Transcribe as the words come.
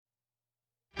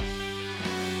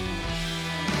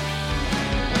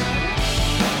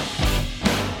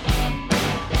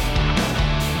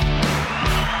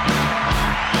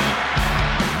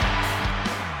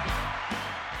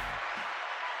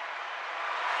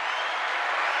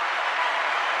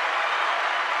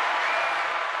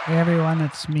Hey everyone,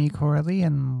 it's me, Coralie,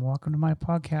 and welcome to my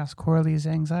podcast, Coralie's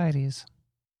Anxieties.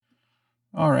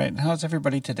 All right, how's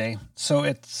everybody today? So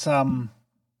it's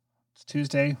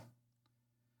Tuesday,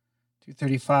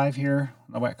 2:35 here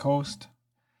on the West Coast.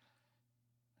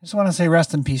 I just want to say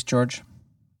rest in peace, George.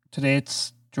 Today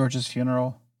it's George's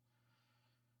funeral.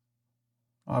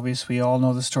 Obviously, we all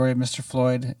know the story of Mr.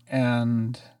 Floyd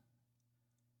and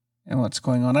what's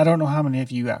going on. I don't know how many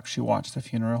of you actually watched the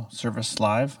funeral service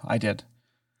live. I did.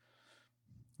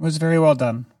 It was very well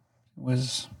done. It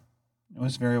was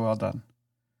very well done.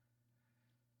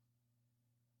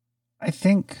 I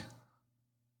think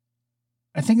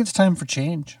it's time for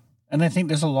change. And I think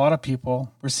there's a lot of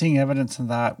people, we're seeing evidence of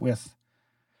that with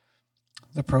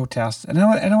the protests. And it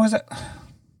was,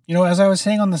 as I was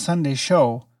saying on the Sunday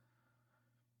show,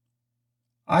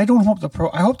 I hope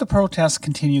the protests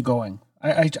continue going.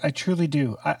 I truly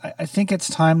do. I think it's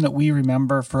time that we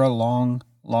remember for a long,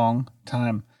 long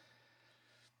time.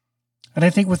 And I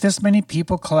think with this many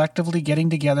people collectively getting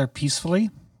together peacefully,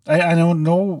 I don't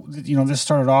know, this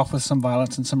started off with some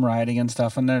violence and some rioting and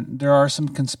stuff, and there are some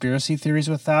conspiracy theories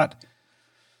with that.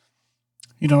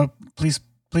 Police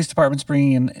departments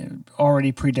bringing in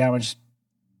already pre-damaged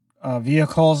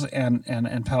vehicles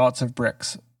and pallets of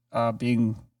bricks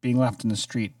being left in the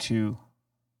street to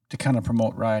kind of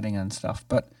promote rioting and stuff.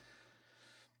 But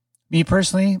me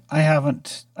personally, I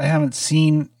haven't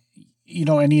seen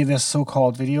any of this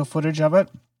so-called video footage of it.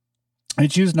 I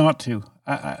choose not to.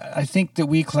 I think that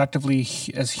we collectively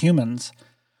as humans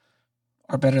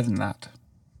are better than that.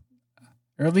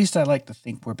 Or at least I like to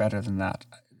think we're better than that.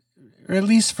 Or at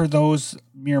least for those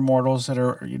mere mortals that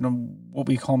are, what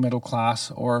we call middle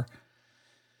class, or,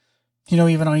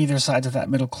 even on either sides of that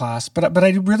middle class. But I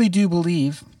really do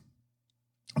believe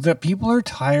that people are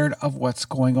tired of what's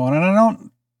going on. And I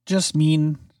don't just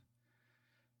mean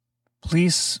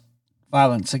police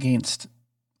violence against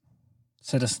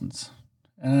citizens.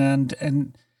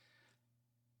 And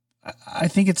I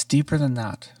think it's deeper than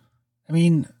that. I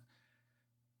mean,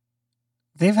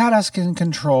 they've had us in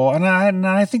control, and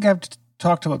I think I've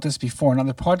talked about this before in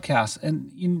other podcasts.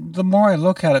 And the more I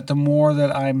look at it, the more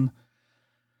that I'm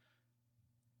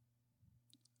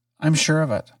sure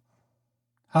of it.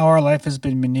 How our life has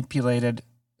been manipulated,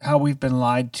 how we've been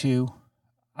lied to,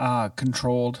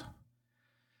 controlled,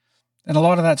 and a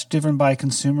lot of that's driven by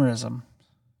consumerism.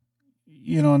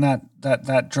 And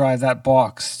that drive, that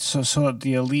box, so that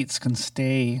the elites can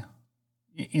stay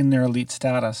in their elite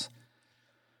status.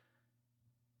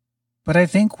 But I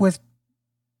think with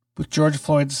George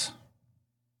Floyd's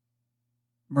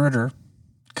murder,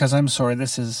 because I'm sorry,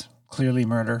 this is clearly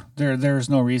murder. There is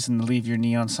no reason to leave your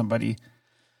knee on somebody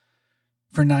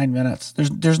for 9 minutes.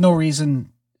 There's no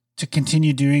reason to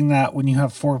continue doing that when you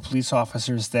have 4 police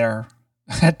officers there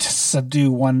to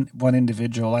subdue one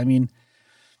individual. I mean,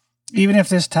 even if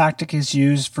this tactic is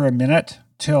used for a minute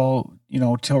till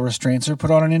restraints are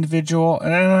put on an individual,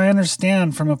 and I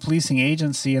understand from a policing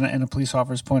agency and a police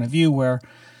officer's point of view where,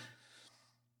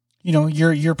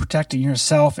 you're protecting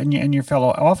yourself and your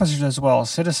fellow officers as well as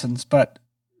citizens, but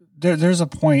there's a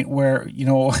point where,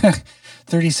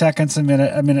 30 seconds, a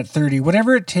minute 30,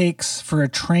 whatever it takes for a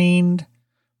trained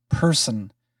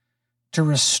person to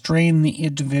restrain the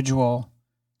individual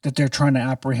that they're trying to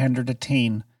apprehend or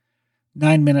detain,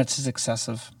 9 minutes is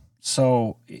excessive.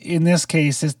 So in this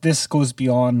case, this goes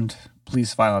beyond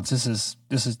police violence. This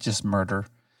is just murder.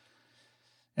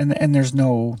 And there's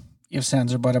no ifs,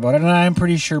 ands, or buts about it. And I'm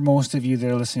pretty sure most of you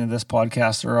that are listening to this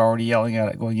podcast are already yelling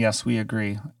at it, going, yes, we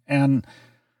agree. But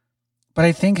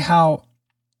I think how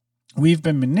we've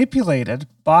been manipulated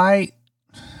by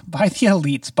the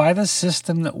elites, by the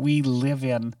system that we live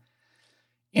in,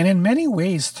 and in many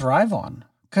ways thrive on.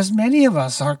 Because many of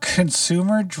us are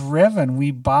consumer driven.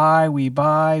 We buy. We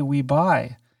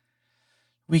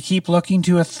keep looking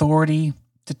to authority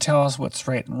to tell us what's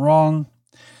right and wrong.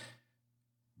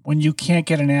 When you can't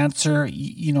get an answer,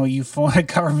 you phone a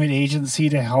government agency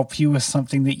to help you with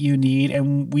something that you need.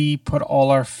 And we put all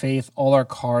our faith, all our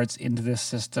cards into this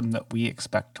system that we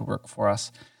expect to work for us.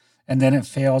 And then it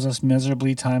fails us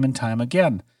miserably time and time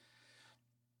again.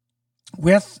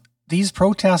 With these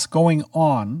protests going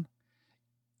on,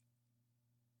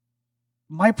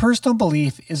 my personal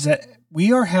belief is that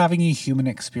we are having a human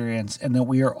experience and that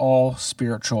we are all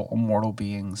spiritual, immortal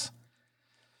beings.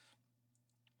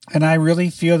 And I really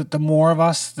feel that the more of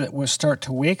us that will start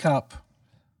to wake up,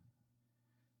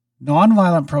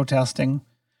 nonviolent protesting,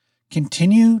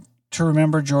 continue to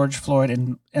remember George Floyd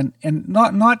and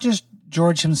not just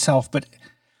George himself, but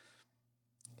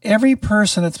every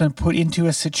person that's been put into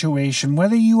a situation,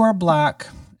 whether you are Black,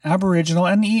 Aboriginal,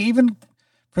 and even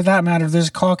For that matter, there's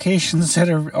Caucasians that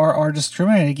are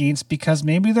discriminated against because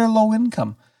maybe they're low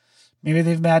income. Maybe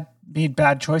they've made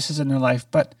bad choices in their life,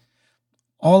 but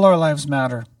all our lives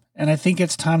matter. And I think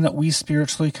it's time that we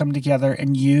spiritually come together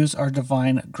and use our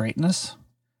divine greatness,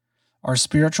 our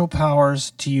spiritual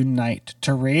powers to unite,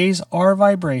 to raise our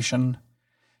vibration,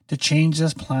 to change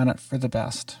this planet for the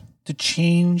best, to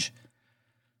change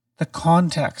the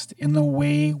context in the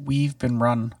way we've been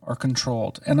run or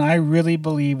controlled. And I really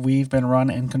believe we've been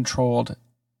run and controlled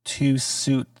to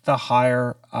suit the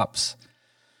higher ups,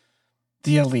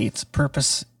 the elites,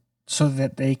 purpose so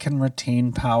that they can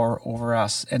retain power over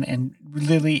us and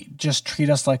really just treat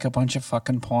us like a bunch of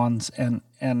fucking pawns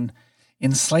and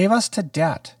enslave us to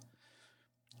debt.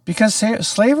 Because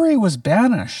slavery was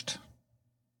banished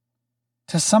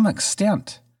to some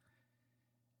extent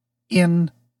in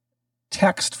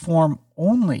text form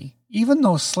only, even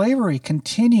though slavery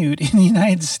continued in the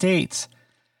United States.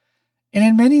 And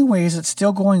in many ways, it's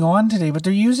still going on today, but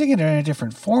they're using it in a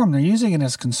different form. They're using it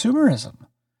as consumerism.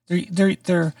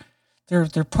 They're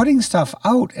putting stuff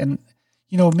out and,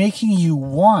 making you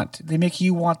want. They make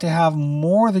you want to have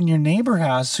more than your neighbor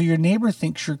has, so your neighbor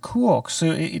thinks you're cool.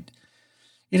 So it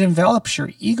envelops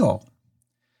your ego.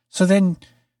 So then,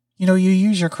 you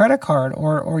use your credit card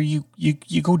or you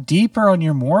go deeper on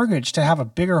your mortgage to have a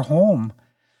bigger home.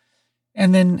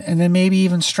 And then maybe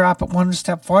even strap it one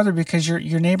step farther because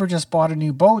your neighbor just bought a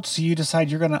new boat. So you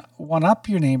decide you're going to one up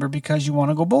your neighbor because you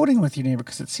want to go boating with your neighbor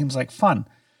because it seems like fun.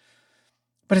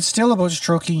 But it's still about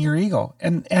stroking your ego.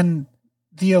 And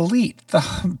the elite,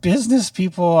 the business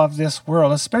people of this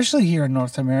world, especially here in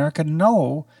North America,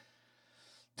 know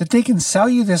that they can sell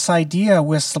you this idea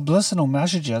with subliminal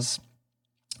messages,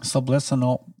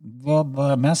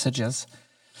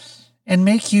 and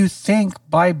make you think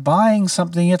by buying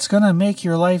something it's going to make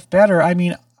your life better. I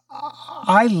mean,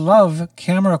 I love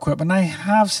camera equipment. I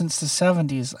have since the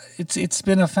 70s. It's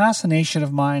been a fascination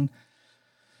of mine,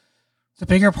 the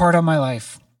bigger part of my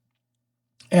life.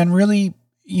 And really,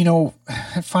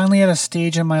 finally at a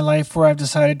stage in my life where I've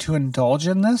decided to indulge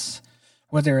in this,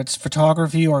 whether it's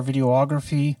photography or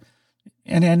videography,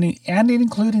 and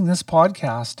including this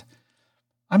podcast.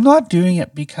 I'm not doing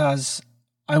it because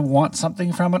I want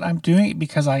something from it. I'm doing it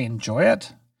because I enjoy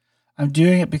it. I'm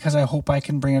doing it because I hope I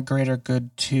can bring a greater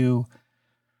good to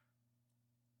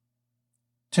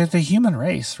the human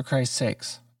race, for Christ's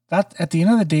sakes. That, at the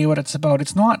end of the day, what it's about,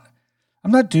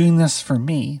 I'm not doing this for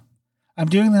me. I'm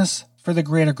doing this for the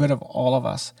greater good of all of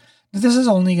us. This is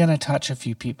only going to touch a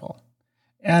few people.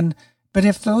 But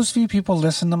if those few people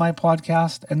listen to my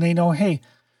podcast and they know, hey,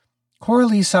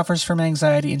 Coralie suffers from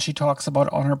anxiety and she talks about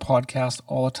it on her podcast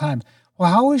all the time.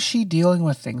 Well, how is she dealing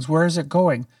with things? Where is it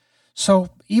going? So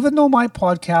even though my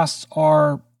podcasts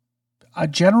are a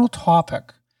general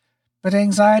topic, but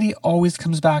anxiety always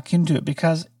comes back into it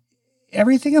because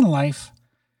everything in life,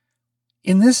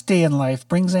 in this day in life,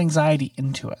 brings anxiety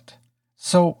into it.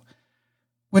 So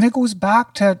when it goes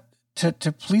back to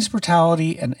police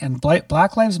brutality and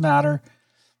Black Lives Matter,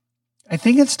 I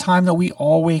think it's time that we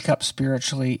all wake up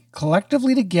spiritually,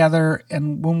 collectively together.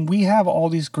 And when we have all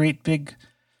these great, big,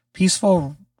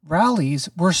 peaceful rallies,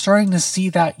 we're starting to see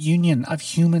that union of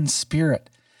human spirit.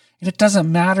 And it doesn't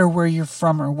matter where you're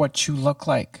from or what you look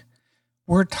like.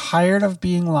 We're tired of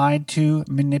being lied to,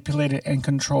 manipulated, and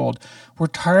controlled. We're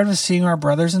tired of seeing our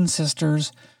brothers and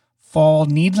sisters fall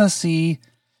needlessly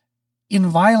in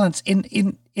violence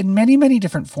in many, many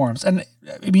different forms. And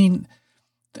I mean,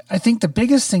 I think the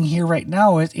biggest thing here right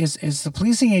now is the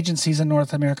policing agencies in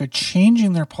North America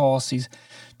changing their policies,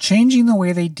 changing the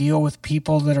way they deal with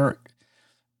people that are,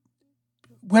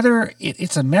 whether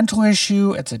it's a mental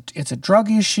issue, it's a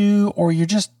drug issue, or you're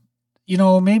just,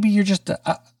 maybe you're just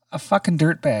a fucking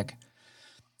dirtbag.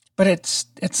 But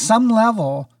at some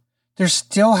level, there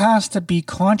still has to be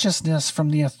consciousness from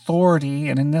the authority,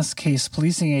 and in this case,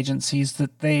 policing agencies,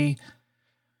 that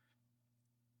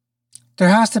there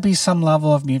has to be some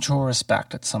level of mutual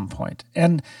respect at some point.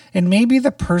 And maybe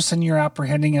the person you're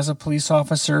apprehending as a police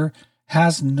officer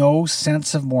has no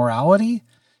sense of morality,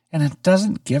 and it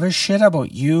doesn't give a shit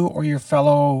about you or your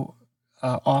fellow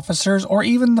officers or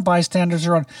even the bystanders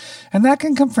around. And that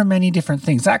can come from many different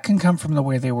things. That can come from the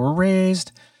way they were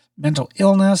raised, mental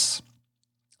illness,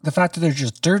 the fact that they're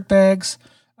just dirtbags.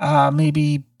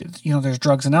 Maybe, there's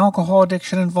drugs and alcohol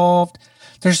addiction involved.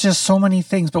 There's just so many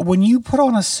things. But when you put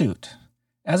on a suit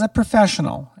as a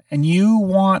professional and you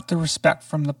want the respect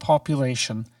from the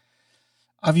population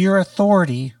of your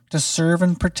authority to serve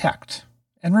and protect,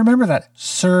 and remember that,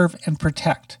 serve and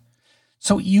protect.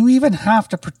 So you even have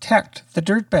to protect the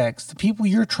dirtbags, the people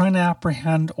you're trying to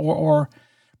apprehend or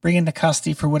bring into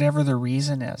custody for whatever the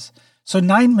reason is. So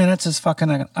 9 minutes is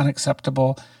fucking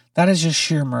unacceptable. That is just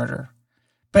sheer murder.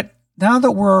 But now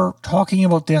that we're talking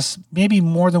about this, maybe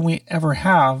more than we ever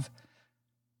have,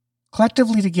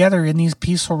 collectively together in these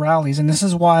peaceful rallies, and this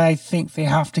is why I think they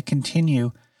have to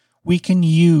continue, we can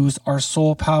use our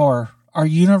soul power, our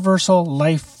universal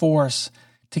life force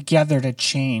together to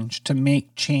change, to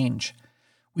make change.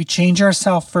 We change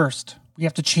ourselves first. We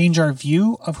have to change our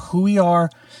view of who we are,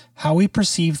 how we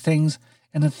perceive things,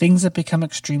 and the things that become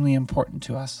extremely important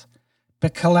to us.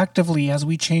 But collectively, as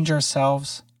we change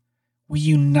ourselves, we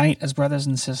unite as brothers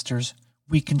and sisters,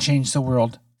 we can change the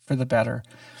world for the better.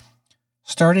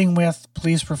 Starting with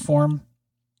police reform,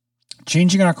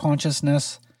 changing our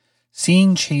consciousness,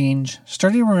 seeing change,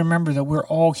 starting to remember that we're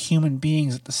all human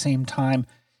beings at the same time,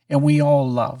 and we all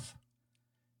love.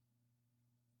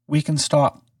 We can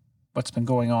stop what's been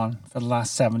going on for the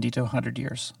last 70 to 100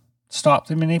 years. Stop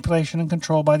the manipulation and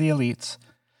control by the elites.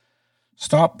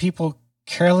 Stop people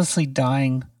carelessly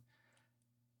dying.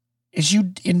 As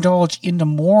you indulge into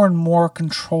more and more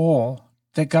control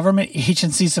that government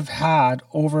agencies have had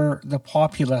over the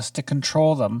populace to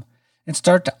control them, and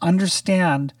start to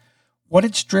understand what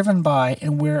it's driven by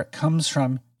and where it comes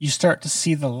from, you start to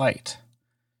see the light.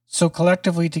 So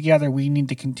collectively together, we need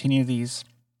to continue these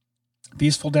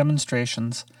peaceful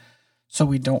demonstrations so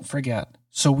we don't forget,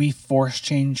 so we force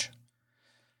change.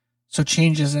 So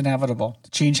change is inevitable.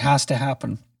 Change has to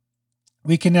happen.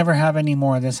 We can never have any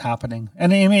more of this happening.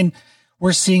 And I mean,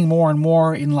 we're seeing more and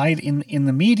more in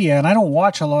the media, and I don't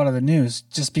watch a lot of the news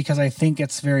just because I think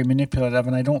it's very manipulative,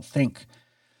 and I don't think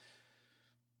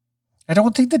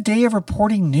the day of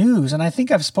reporting news, and I think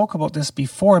I've spoke about this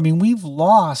before. I mean, we've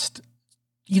lost,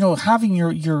 having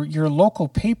your local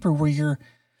paper where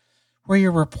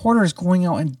your reporter is going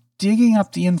out and digging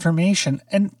up the information,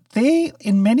 and they,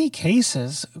 in many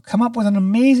cases, come up with an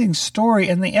amazing story,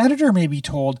 and the editor may be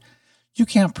told, you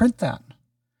can't print that.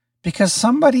 Because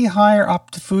somebody higher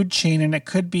up the food chain, and it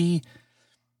could be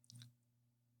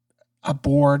a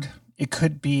board, it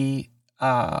could be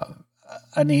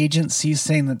an agency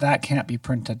saying that can't be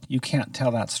printed. You can't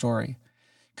tell that story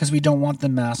because we don't want the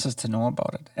masses to know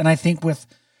about it. And I think with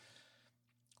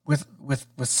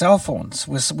cell phones,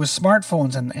 with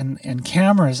smartphones and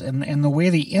cameras and the way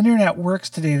the internet works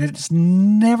today, that it's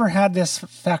never had this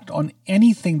effect on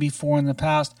anything before in the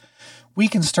past. We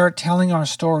can start telling our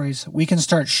stories. We can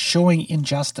start showing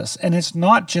injustice. And it's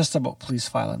not just about police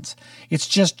violence. It's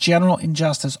just general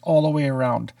injustice all the way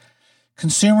around.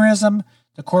 Consumerism,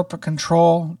 the corporate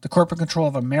control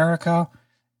of America.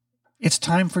 It's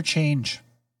time for change.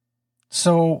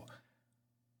 So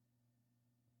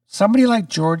somebody like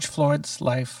George Floyd's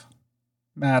life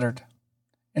mattered.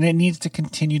 And it needs to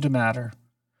continue to matter.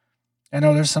 I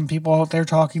know there's some people out there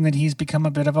talking that he's become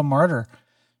a bit of a martyr.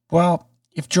 Well,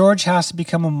 if George has to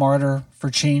become a martyr for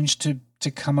change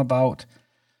to come about,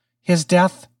 his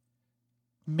death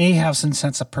may have some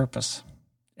sense of purpose.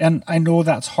 And I know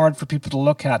that's hard for people to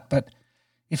look at, but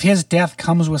if his death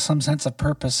comes with some sense of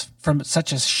purpose from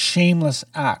such a shameless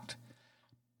act,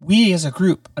 we as a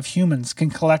group of humans can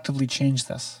collectively change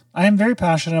this. I am very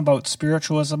passionate about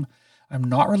spiritualism. I'm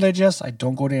not religious. I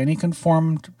don't go to any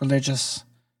conformed religious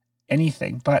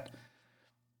anything, but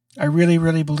I really,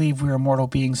 really believe we are mortal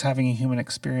beings having a human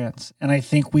experience. And I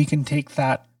think we can take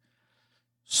that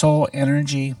soul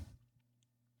energy,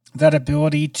 that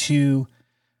ability to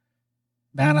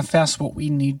manifest what we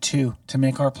need to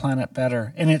make our planet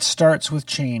better. And it starts with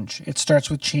change. It starts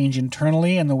with change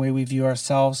internally and the way we view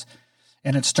ourselves.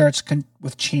 And it starts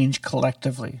with change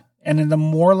collectively. And then the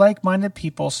more like-minded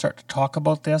people start to talk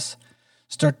about this,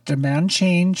 start to demand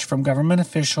change from government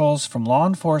officials, from law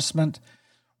enforcement,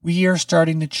 we are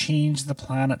starting to change the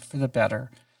planet for the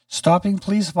better. Stopping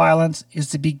police violence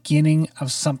is the beginning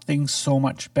of something so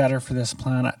much better for this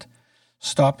planet.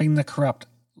 Stopping the corrupt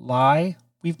lie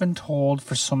we've been told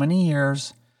for so many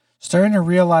years, starting to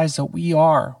realize that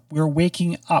we're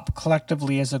waking up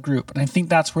collectively as a group. And I think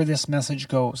that's where this message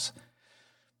goes.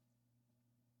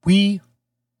 We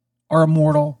are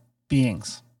immortal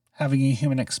beings having a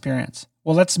human experience.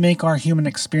 Well, let's make our human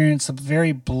experience the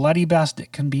very bloody best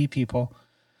it can be, people.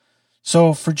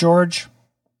 So for George,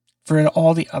 for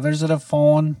all the others that have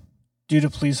fallen due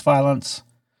to police violence,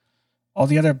 all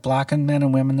the other blackened men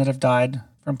and women that have died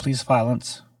from police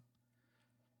violence,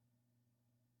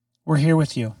 we're here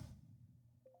with you.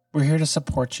 We're here to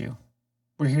support you.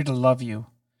 We're here to love you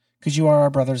because you are our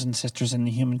brothers and sisters in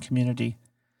the human community.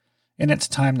 And it's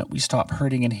time that we stop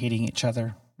hurting and hating each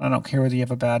other. I don't care whether you have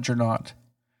a badge or not.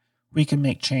 We can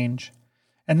make change.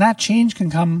 And that change can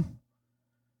come.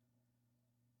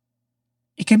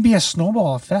 It can be a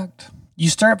snowball effect. You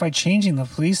start by changing the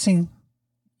policing.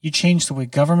 you change the way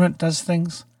government does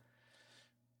things,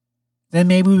 then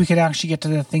maybe we could actually get to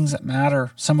the things that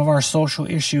matter, some of our social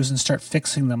issues, and start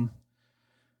fixing them.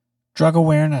 Drug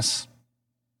awareness.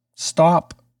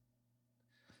 Stop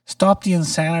the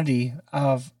insanity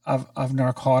of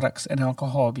narcotics and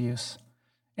alcohol abuse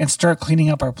and start cleaning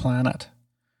up our planet.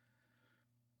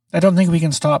 I don't think we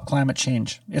can stop climate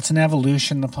change. It's an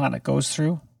evolution the planet goes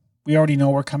through. We already know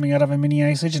we're coming out of a mini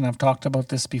ice age, and I've talked about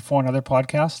this before in other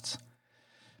podcasts.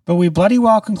 But we bloody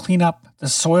well can clean up the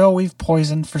soil we've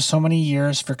poisoned for so many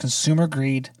years for consumer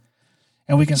greed,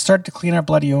 and we can start to clean our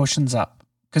bloody oceans up.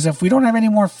 Because if we don't have any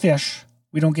more fish,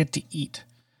 we don't get to eat.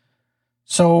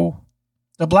 So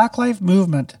the Black Lives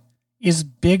Movement is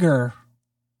bigger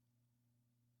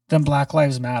than Black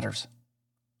Lives Matters.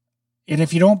 And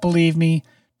if you don't believe me,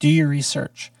 do your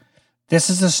research. This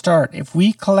is the start. If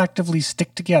we collectively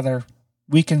stick together,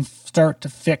 we can start to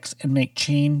fix and make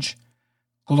change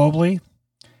globally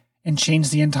and change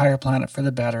the entire planet for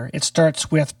the better. It starts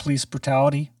with police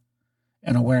brutality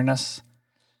and awareness,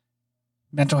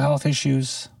 mental health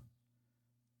issues,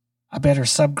 a better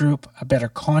subgroup, a better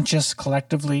conscious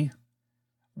collectively.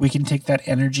 We can take that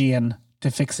energy in to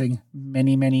fixing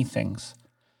many, many things.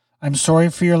 I'm sorry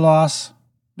for your loss,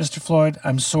 Mr. Floyd.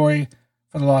 I'm sorry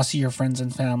for the loss of your friends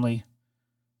and family,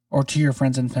 or to your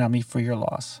friends and family for your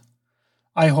loss.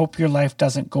 I hope your life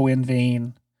doesn't go in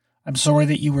vain. I'm sorry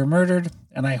that you were murdered,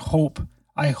 and I hope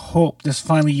this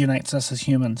finally unites us as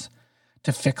humans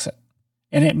to fix it.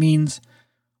 And it means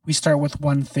we start with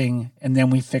one thing, and then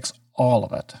we fix all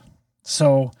of it.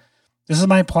 So this is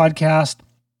my podcast.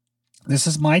 This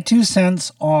is my 2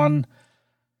 cents on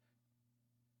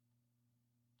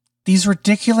these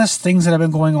ridiculous things that have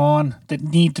been going on that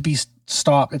need to be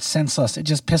stopped. It's senseless. It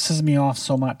just pisses me off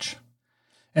so much.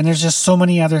 And there's just so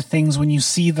many other things when you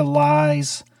see the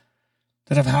lies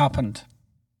that have happened.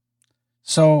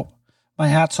 So my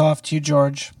hat's off to you,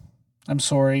 George. I'm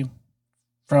sorry.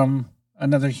 From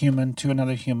another human to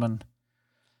another human.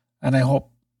 And I hope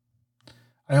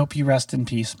you rest in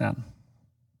peace, man.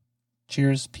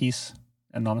 Cheers, peace,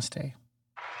 and namaste.